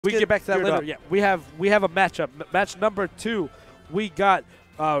We can get back to that later. Yeah, we have a matchup. Match number 2, we got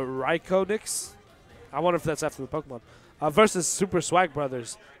Raikounix. I wonder if that's after the Pokemon. Versus Super Swag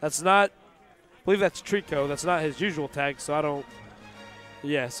Brothers. That's not. I believe that's Trico. That's not his usual tag. So I don't.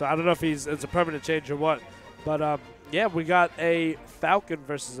 Yeah. So I don't know if it's a permanent change or what. But yeah, we got a Falcon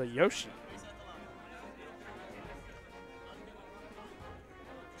versus a Yoshi.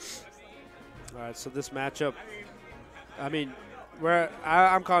 All right. So this matchup. I mean.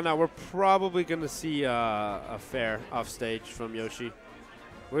 I'm calling out. We're probably going to see a fair off stage from Yoshi.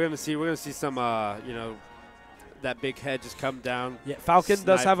 We're going to see some, that big head just come down. Yeah, Falcon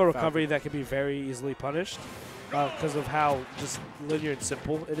does have a recovery that can be very easily punished because of how just linear and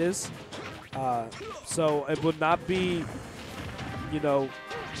simple it is. So it would not be,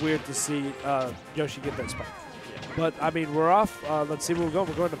 weird to see Yoshi get that spike. Yeah. But I mean, we're off. Let's see where we're going.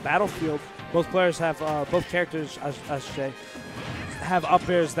 We're going to Battlefield. Both players have both characters, I should say, have up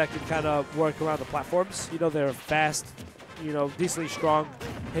airs that can kind of work around the platforms. They're fast, decently strong,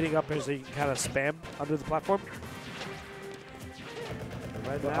 hitting up airs that you can kind of spam under the platform.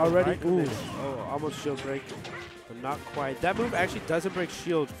 Right now, already, ooh, almost shield break, but not quite. That move actually doesn't break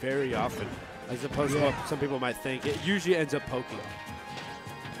shield very often, as opposed to what some people might think. It usually ends up poking.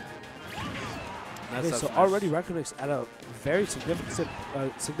 Okay, so nice. Already Raikounix at a very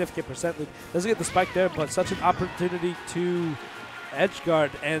significant percent lead. Doesn't get the spike there, but such an opportunity to edge guard.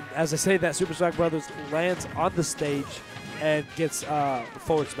 And as I say, that Super Swag Brothers lands on the stage and gets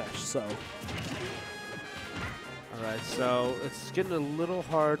forward smash. So. All right, so it's getting a little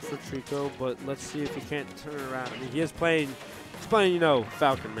hard for Trico, but let's see if he can't turn it around. I mean, he's playing, Falcon,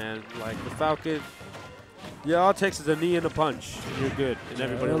 man. Like the Falcon. Yeah, all it takes is a knee and a punch, and you're good. And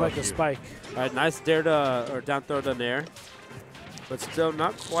everybody like a spike. All right, nice dare or down throw to Nair, but still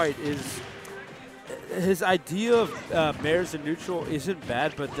not quite. His idea of Mairs in neutral isn't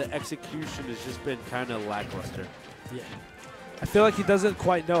bad, but the execution has just been kind of lackluster. Yeah. I feel like he doesn't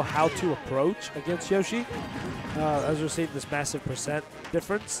quite know how to approach against Yoshi, as we're seeing this massive percent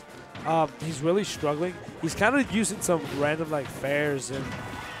difference. He's really struggling. He's kind of using some random fairs and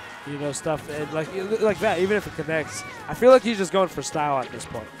stuff and like that. Even if it connects, I feel like he's just going for style at this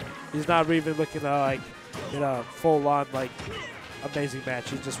point. He's not even looking to full on amazing match.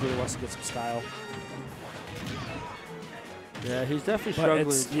 He just really wants to get some style. Yeah, he's definitely struggling.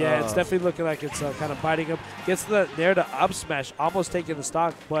 It's definitely looking like it's kind of biting him. Gets the Nair to up smash, almost taking the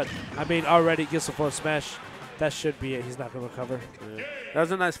stock, but I mean, already gets the forward smash. That should be it. He's not going to recover. Yeah. That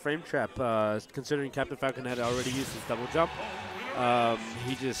was a nice frame trap, considering Captain Falcon had already used his double jump. At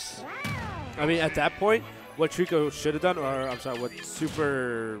that point, what Trico should have done, or I'm sorry, what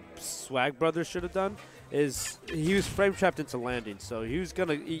Super Swag Brothers should have done, is he was frame trapped into landing, so he was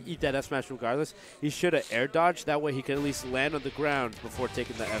gonna eat that F smash regardless. He should have air dodged. That way he could at least land on the ground before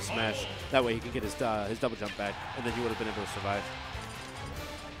taking the F smash. That way he could get his double jump back, and then he would have been able to survive.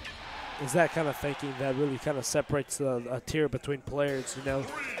 Is that kind of thinking that really kind of separates a tier between players?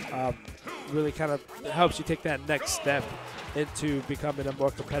 Really kind of helps you take that next step into becoming a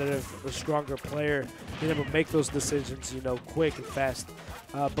more competitive, a stronger player, being able to make those decisions, quick and fast.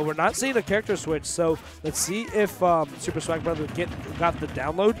 But we're not seeing a character switch, so let's see if Super Swag Brother got the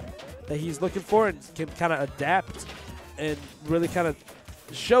download that he's looking for and can kind of adapt and really kind of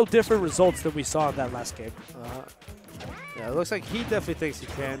show different results than we saw in that last game. Yeah, it looks like he definitely thinks he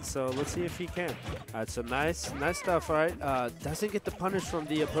can, so let's see if he can. All right, so nice stuff, all right. Doesn't get the punish from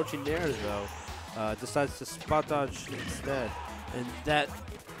the approaching Nair, though. Decides to spot dodge instead. And that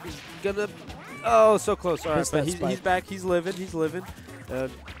is gonna, so close. All right, but he's back, he's living.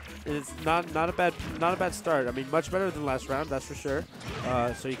 It's not a bad start. I mean, much better than last round, that's for sure.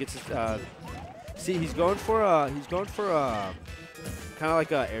 So he gets his, see, he's going for kind of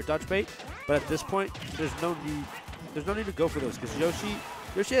like a air dodge bait, but at this point, there's no need to go for those because Yoshi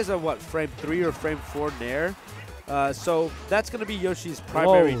has a frame 3 or frame 4 Nair. So that's going to be Yoshi's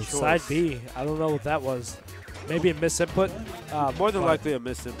primary choice. Side B. I don't know what that was. Maybe a misinput. More than likely a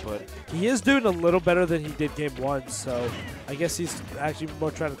misinput. He is doing a little better than he did game 1, so I guess he's actually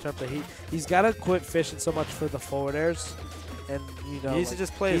more trying to turn the heat. He's got to quit fishing so much for the forward airs. And, he needs to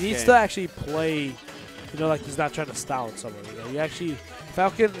just play his game. He needs to actually play, like he's not trying to style in someone.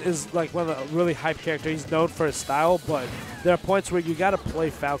 Falcon is one of the really hype characters. He's known for his style, but there are points where you got to play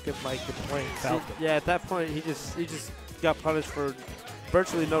Falcon like you're playing Falcon. Yeah, at that point, he just got punished for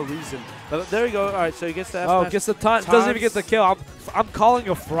virtually no reason. But there you go. All right, so he gets that. Gets the taunt. Doesn't even get the kill. I'm calling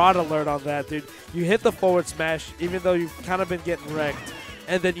a fraud alert on that, dude. You hit the forward smash, even though you've kind of been getting wrecked,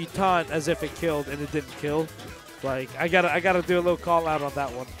 and then you taunt as if it killed, and it didn't kill. I gotta do a little call out on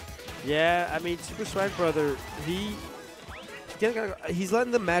that one. Yeah, I mean, Super Swag Brother, he's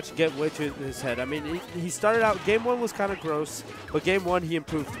letting the match get way to his head. I mean, he started out, game 1 was kind of gross, but game 1 he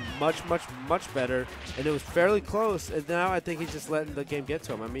improved much better, and it was fairly close, and now I think he's just letting the game get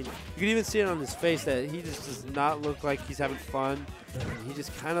to him. I mean, you can even see it on his face that he just does not look like he's having fun. He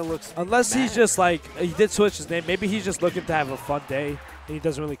just kind of looks Unless mad. he's just like, he did switch his name. Maybe he's just looking to have a fun day, and he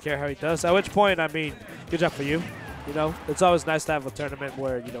doesn't really care how he does. At which point, I mean, good job for you. You know, it's always nice to have a tournament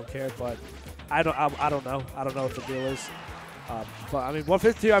where you don't care, but I don't know. I don't know what the deal is. But I mean,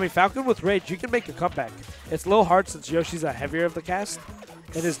 152. I mean, Falcon with Rage, you can make a comeback. It's a little hard since Yoshi's a heavier of the cast,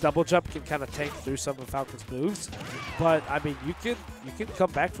 and his double jump can kind of tank through some of Falcon's moves. But I mean, you can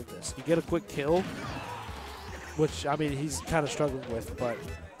come back from this. You get a quick kill, which I mean he's kind of struggling with, but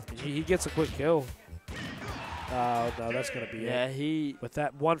he gets a quick kill. Oh no, that's gonna be it. He With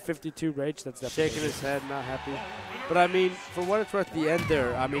that 152 Rage, that's definitely shaking his head, not happy. But I mean, for what it's worth, at the end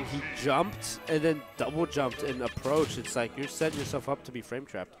there, I mean, he jumped and then double jumped and approached. It's like you're setting yourself up to be frame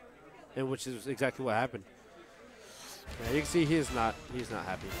trapped, and which is exactly what happened. Yeah, you can see he's not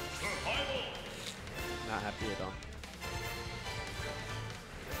happy. Not happy at all.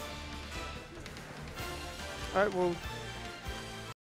 All right, well.